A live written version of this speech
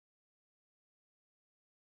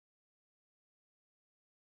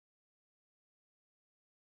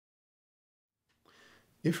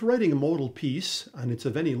If you're writing a modal piece and it's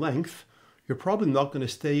of any length, you're probably not going to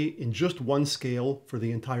stay in just one scale for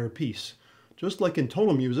the entire piece. Just like in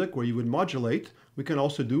tonal music where you would modulate, we can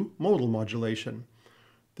also do modal modulation.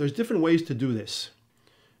 There's different ways to do this.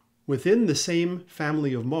 Within the same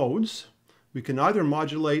family of modes, we can either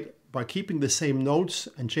modulate by keeping the same notes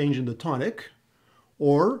and changing the tonic,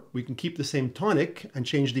 or we can keep the same tonic and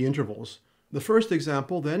change the intervals. The first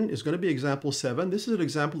example then is going to be example 7. This is an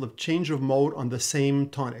example of change of mode on the same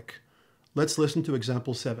tonic. Let's listen to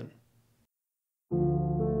example 7.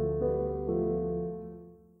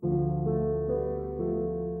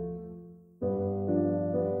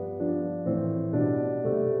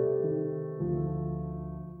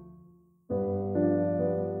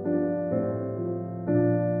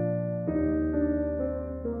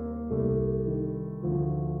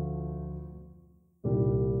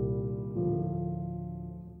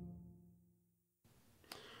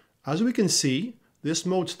 As we can see, this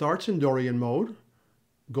mode starts in Dorian mode,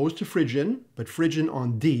 goes to Phrygian, but Phrygian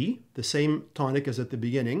on D, the same tonic as at the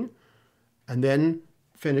beginning, and then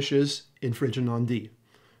finishes in Phrygian on D.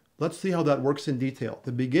 Let's see how that works in detail.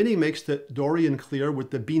 The beginning makes the Dorian clear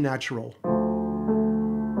with the B natural.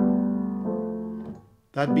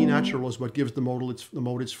 That B natural is what gives the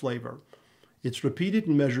mode its flavor. It's repeated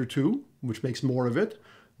in measure 2, which makes more of it.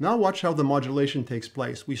 Now watch how the modulation takes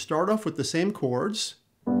place. We start off with the same chords.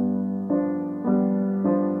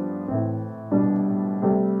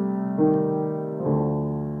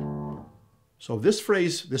 So this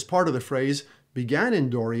part of the phrase began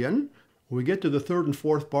in Dorian. When we get to the 3rd and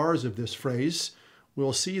 4th bars of this phrase,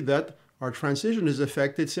 we'll see that our transition is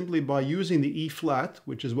affected simply by using the E flat,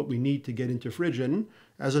 which is what we need to get into Phrygian,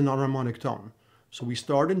 as a non-harmonic tone. So we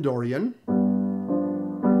start in Dorian,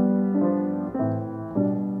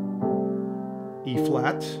 E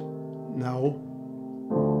flat, now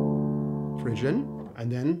Phrygian,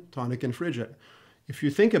 and then tonic and Phrygian. If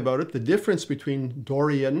you think about it, the difference between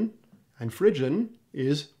Dorian and Phrygian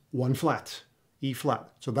is 1 flat, E flat.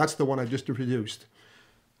 So that's the one I just introduced.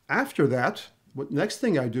 After that, what next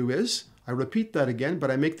thing I do is I repeat that again,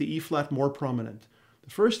 but I make the E flat more prominent.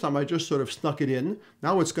 The first time I just sort of snuck it in.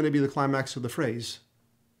 Now it's going to be the climax of the phrase.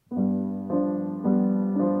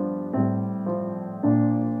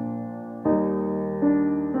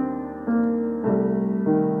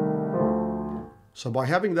 So by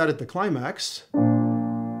having that at the climax,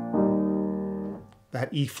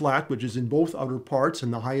 that E flat, which is in both outer parts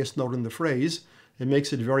and the highest note in the phrase, it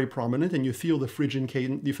makes it very prominent, and you feel the Phrygian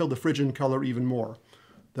cadence, you feel the Phrygian color even more.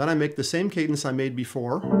 Then I make the same cadence I made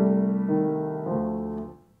before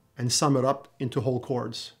and sum it up into whole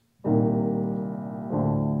chords.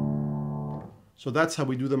 So that's how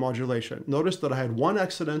we do the modulation. Notice that I had one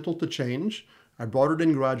accidental to change. I brought it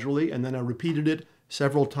in gradually, and then I repeated it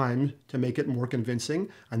several times to make it more convincing,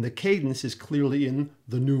 and the cadence is clearly in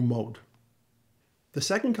the new mode. The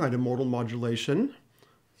second kind of modal modulation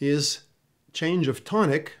is change of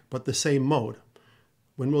tonic, but the same mode.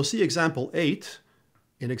 When we'll see example 8,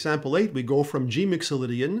 in example 8 we go from G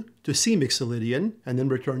mixolydian to C mixolydian and then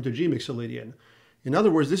return to G mixolydian. In other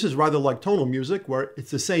words, this is rather like tonal music where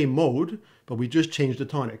it's the same mode, but we just changed the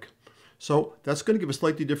tonic. So that's going to give a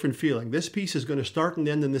slightly different feeling. This piece is going to start and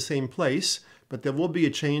end in the same place, but there will be a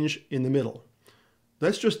change in the middle.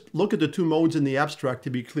 Let's just look at the two modes in the abstract to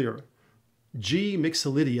be clear. G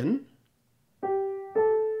mixolydian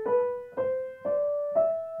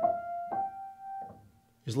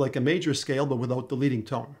is like a major scale but without the leading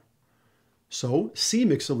tone. So C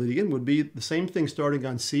mixolydian would be the same thing starting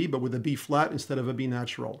on C but with a B flat instead of a B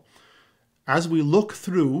natural. As we look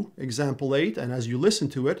through example 8 and as you listen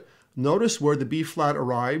to it, notice where the B flat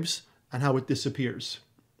arrives and how it disappears.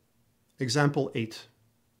 Example 8.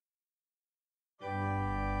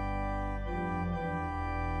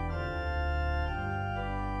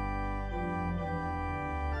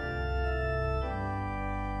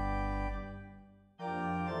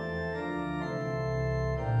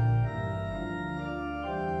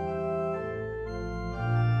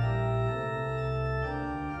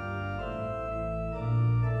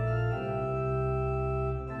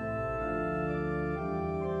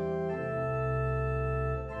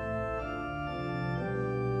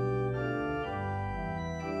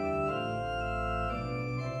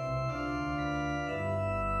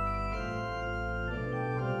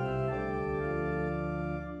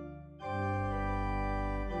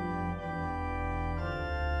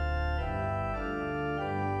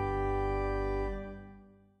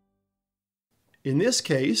 In this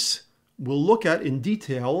case, we'll look at in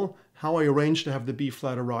detail how I arrange to have the B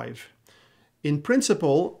flat arrive. In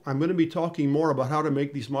principle, I'm going to be talking more about how to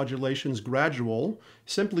make these modulations gradual,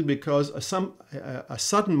 simply because a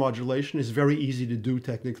sudden modulation is very easy to do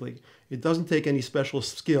technically. It doesn't take any special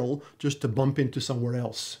skill just to bump into somewhere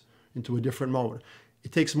else, into a different mode.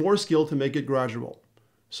 It takes more skill to make it gradual.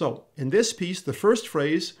 So in this piece, the first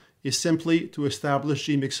phrase is simply to establish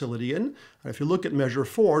G mixolydian. And if you look at measure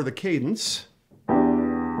 4, the cadence,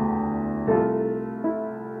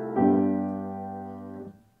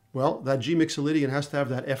 well, that G mixolydian has to have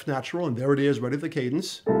that F natural, and there it is, right at the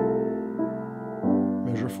cadence.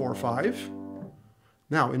 Measure 4, 5.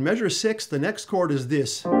 Now, in measure 6, the next chord is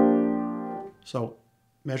this. So,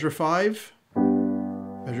 measure 5,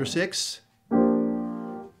 measure 6,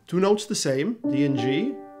 2 notes the same, D and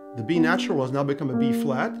G. The B natural has now become a B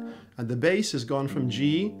flat, and the bass has gone from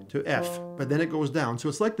G to F, but then it goes down. So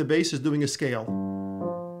it's like the bass is doing a scale.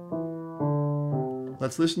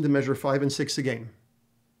 Let's listen to measure 5 and 6 again.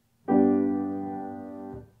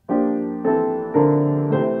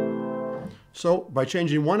 So by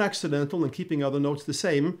changing one accidental and keeping other notes the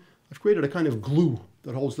same, I've created a kind of glue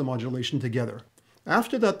that holds the modulation together.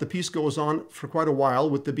 After that, the piece goes on for quite a while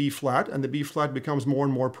with the B flat, and the B flat becomes more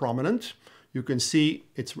and more prominent. You can see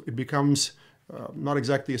it becomes not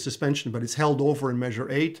exactly a suspension, but it's held over in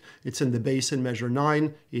measure 8. It's in the bass in measure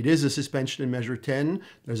 9. It is a suspension in measure 10.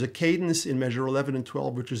 There's a cadence in measure 11 and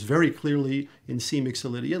 12, which is very clearly in C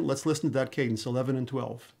mixolydian. Let's listen to that cadence, 11 and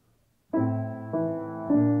 12.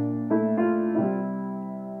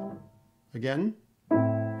 Again,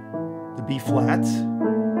 the B flat,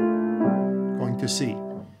 going to C.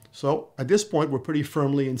 So at this point, we're pretty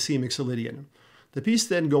firmly in C mixolydian. The piece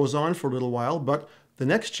then goes on for a little while, but the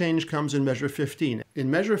next change comes in measure 15.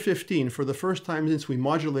 In measure 15, for the first time since we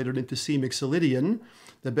modulated into C mixolydian,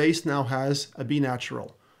 the bass now has a B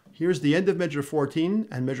natural. Here's the end of measure 14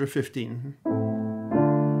 and measure 15.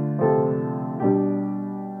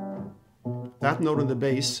 That note in the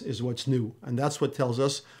bass is what's new, and that's what tells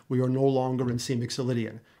us we are no longer in C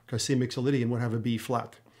mixolydian, because C mixolydian would have a B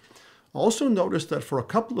flat. Also notice that for a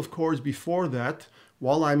couple of chords before that,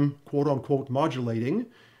 while I'm quote-unquote modulating,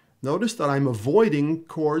 notice that I'm avoiding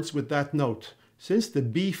chords with that note. Since the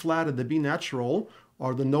B flat and the B natural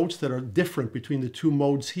are the notes that are different between the two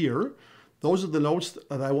modes here, those are the notes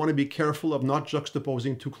that I want to be careful of not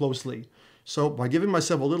juxtaposing too closely. So by giving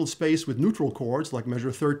myself a little space with neutral chords, like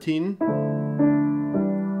measure 13,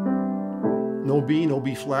 no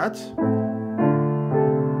B flat.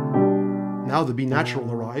 Now the B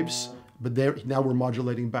natural arrives, but now we're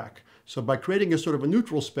modulating back. So by creating a sort of a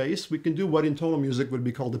neutral space, we can do what in tonal music would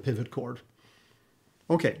be called a pivot chord.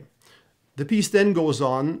 Okay, the piece then goes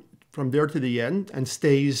on from there to the end and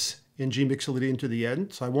stays in G mixolydian to the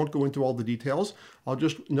end. So I won't go into all the details. I'll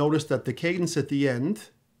just notice that the cadence at the end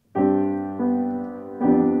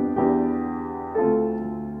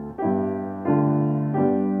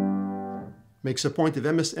makes a point of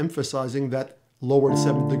emphasizing that lowered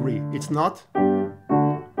 7th degree. It's not,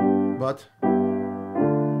 but.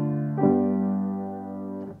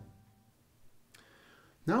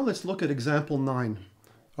 Now let's look at example 9.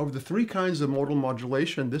 Of the 3 kinds of modal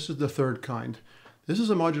modulation, this is the 3rd kind. This is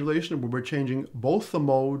a modulation where we're changing both the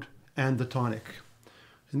mode and the tonic.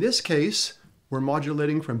 In this case, we're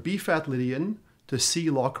modulating from B flat Lydian to C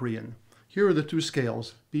Locrian. Here are the 2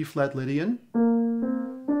 scales, B flat Lydian,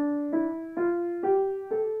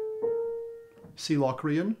 C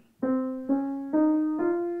Locrian.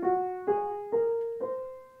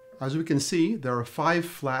 As we can see, there are 4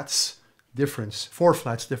 flats difference,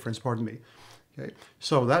 pardon me. Okay,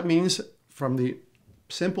 so that means from the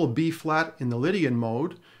simple B flat in the Lydian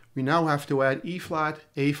mode, we now have to add E flat,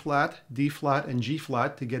 A flat, D flat, and G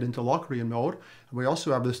flat to get into Locrian mode. And we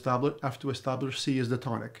also have to establish C as the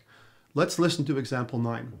tonic. Let's listen to example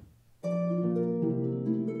 9.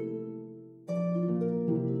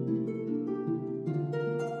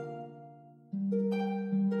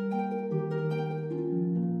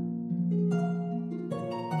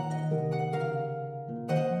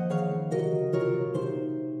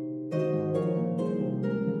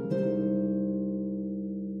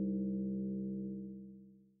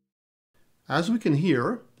 As we can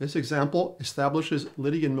hear, this example establishes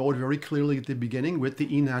Lydian mode very clearly at the beginning with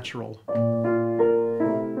the E natural.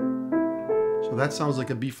 So that sounds like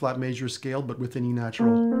a B flat major scale, but with an E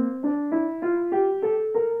natural.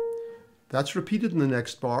 That's repeated in the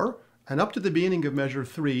next bar, and up to the beginning of measure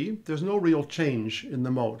 3, there's no real change in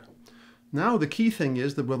the mode. Now the key thing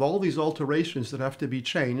is that with all these alterations that have to be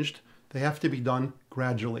changed, they have to be done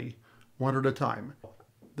gradually, one at a time.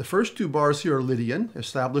 The first 2 bars here are Lydian,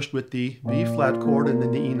 established with the B flat chord and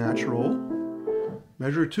then the E natural.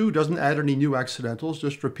 Measure 2 doesn't add any new accidentals,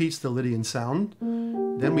 just repeats the Lydian sound.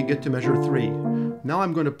 Then we get to measure 3. Now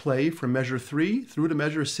I'm going to play from measure 3 through to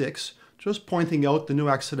measure 6, just pointing out the new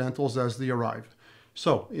accidentals as they arrive.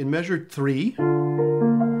 So in measure 3,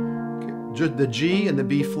 just the G and the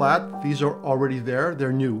B flat, these are already there.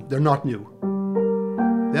 They're new. They're not new.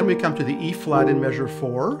 Then we come to the E flat in measure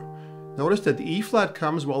 4. Notice that the E flat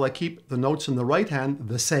comes while I keep the notes in the right hand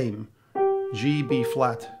the same. G, B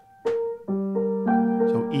flat.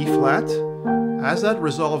 So E flat. As that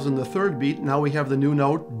resolves in the third beat, now we have the new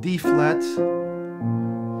note, D flat.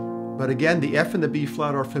 But again, the F and the B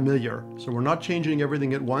flat are familiar. So we're not changing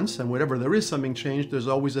everything at once, and whenever there is something changed, there's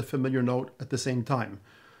always a familiar note at the same time.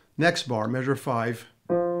 Next bar, measure 5.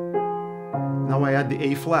 Now I add the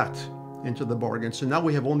A flat into the bargain. So now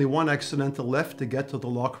we have only one accidental left to get to the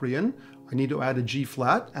Locrian. I need to add a G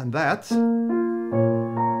flat, and that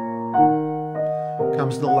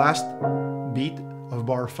comes the last beat of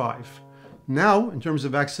bar 5. Now, in terms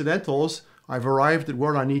of accidentals, I've arrived at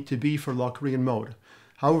where I need to be for Locrian mode.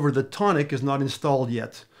 However, the tonic is not installed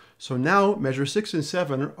yet. So now measure 6 and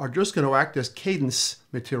 7 are just going to act as cadence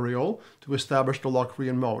material to establish the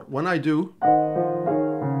Locrian mode. When I do,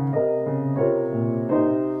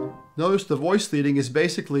 notice the voice leading is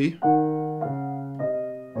basically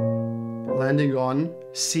landing on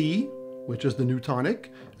C, which is the new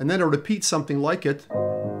tonic, and then it repeats something like it.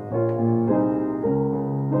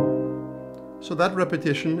 So that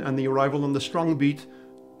repetition and the arrival on the strong beat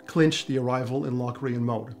clinch the arrival in Locrian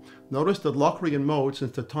mode. Notice that Locrian mode,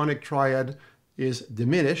 since the tonic triad is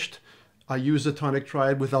diminished, I use the tonic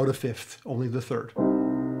triad without a fifth, only the third.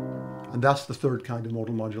 And that's the third kind of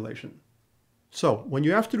modal modulation. So when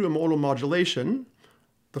you have to do a modal modulation,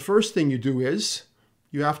 the first thing you do is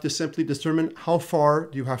you have to simply determine how far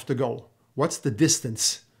do you have to go. What's the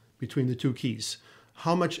distance between the two keys?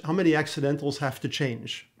 How many accidentals have to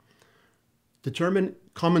change? Determine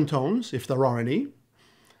common tones, if there are any,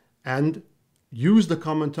 and use the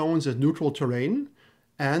common tones as neutral terrain.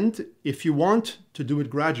 And if you want to do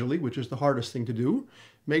it gradually, which is the hardest thing to do,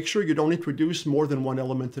 make sure you don't introduce more than one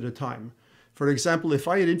element at a time. For example, if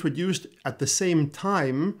I had introduced at the same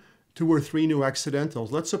time 2 or 3 new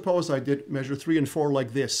accidentals, let's suppose I did measure 3 and 4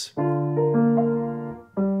 like this.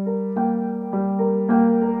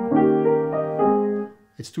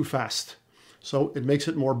 It's too fast, so it makes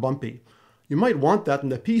it more bumpy. You might want that in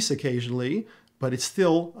the piece occasionally, but it's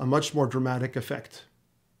still a much more dramatic effect.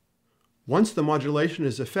 Once the modulation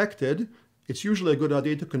is effected, it's usually a good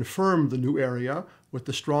idea to confirm the new area with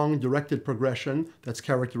the strong directed progression that's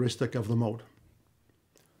characteristic of the mode.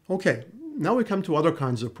 Okay, now we come to other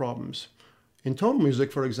kinds of problems. In tonal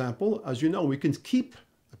music, for example, as you know, we can keep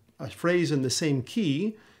a phrase in the same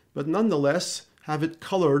key, but nonetheless have it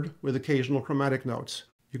colored with occasional chromatic notes.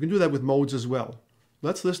 You can do that with modes as well.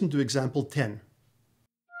 Let's listen to example 10.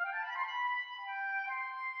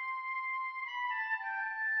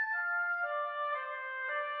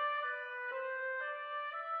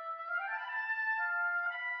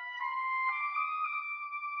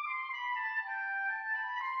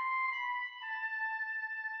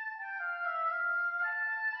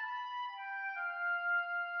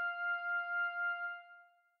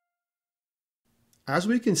 As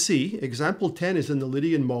we can see, example 10 is in the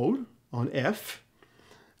Lydian mode on F,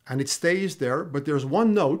 and it stays there, but there's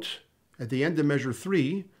one note at the end of measure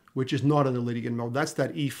 3 which is not in the Lydian mode. That's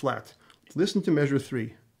that E flat. Listen to measure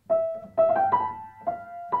 3.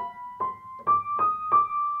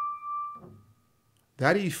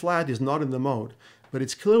 That E flat is not in the mode, but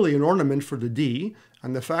it's clearly an ornament for the D,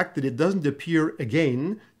 and the fact that it doesn't appear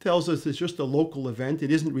again tells us it's just a local event.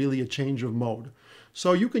 It isn't really a change of mode.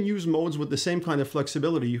 So you can use modes with the same kind of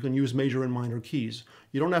flexibility. You can use major and minor keys.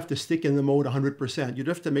 You don't have to stick in the mode 100%. You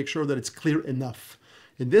have to make sure that it's clear enough.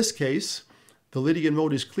 In this case, the Lydian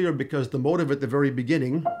mode is clear because the motive at the very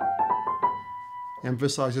beginning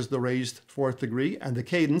emphasizes the raised 4th degree, and the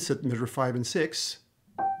cadence at measure 5 and 6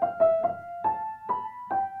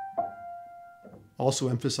 also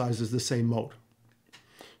emphasizes the same mode.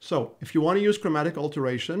 So if you want to use chromatic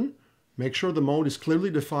alteration, make sure the mode is clearly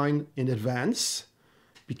defined in advance.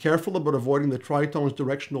 Be careful about avoiding the tritone's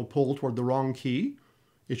directional pull toward the wrong key.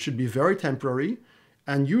 It should be very temporary,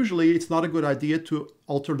 and usually it's not a good idea to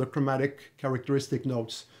alter the chromatic characteristic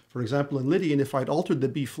notes. For example, in Lydian, if I'd altered the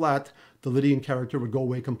B flat, the Lydian character would go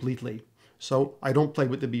away completely. So I don't play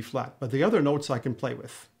with the B flat, but the other notes I can play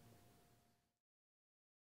with.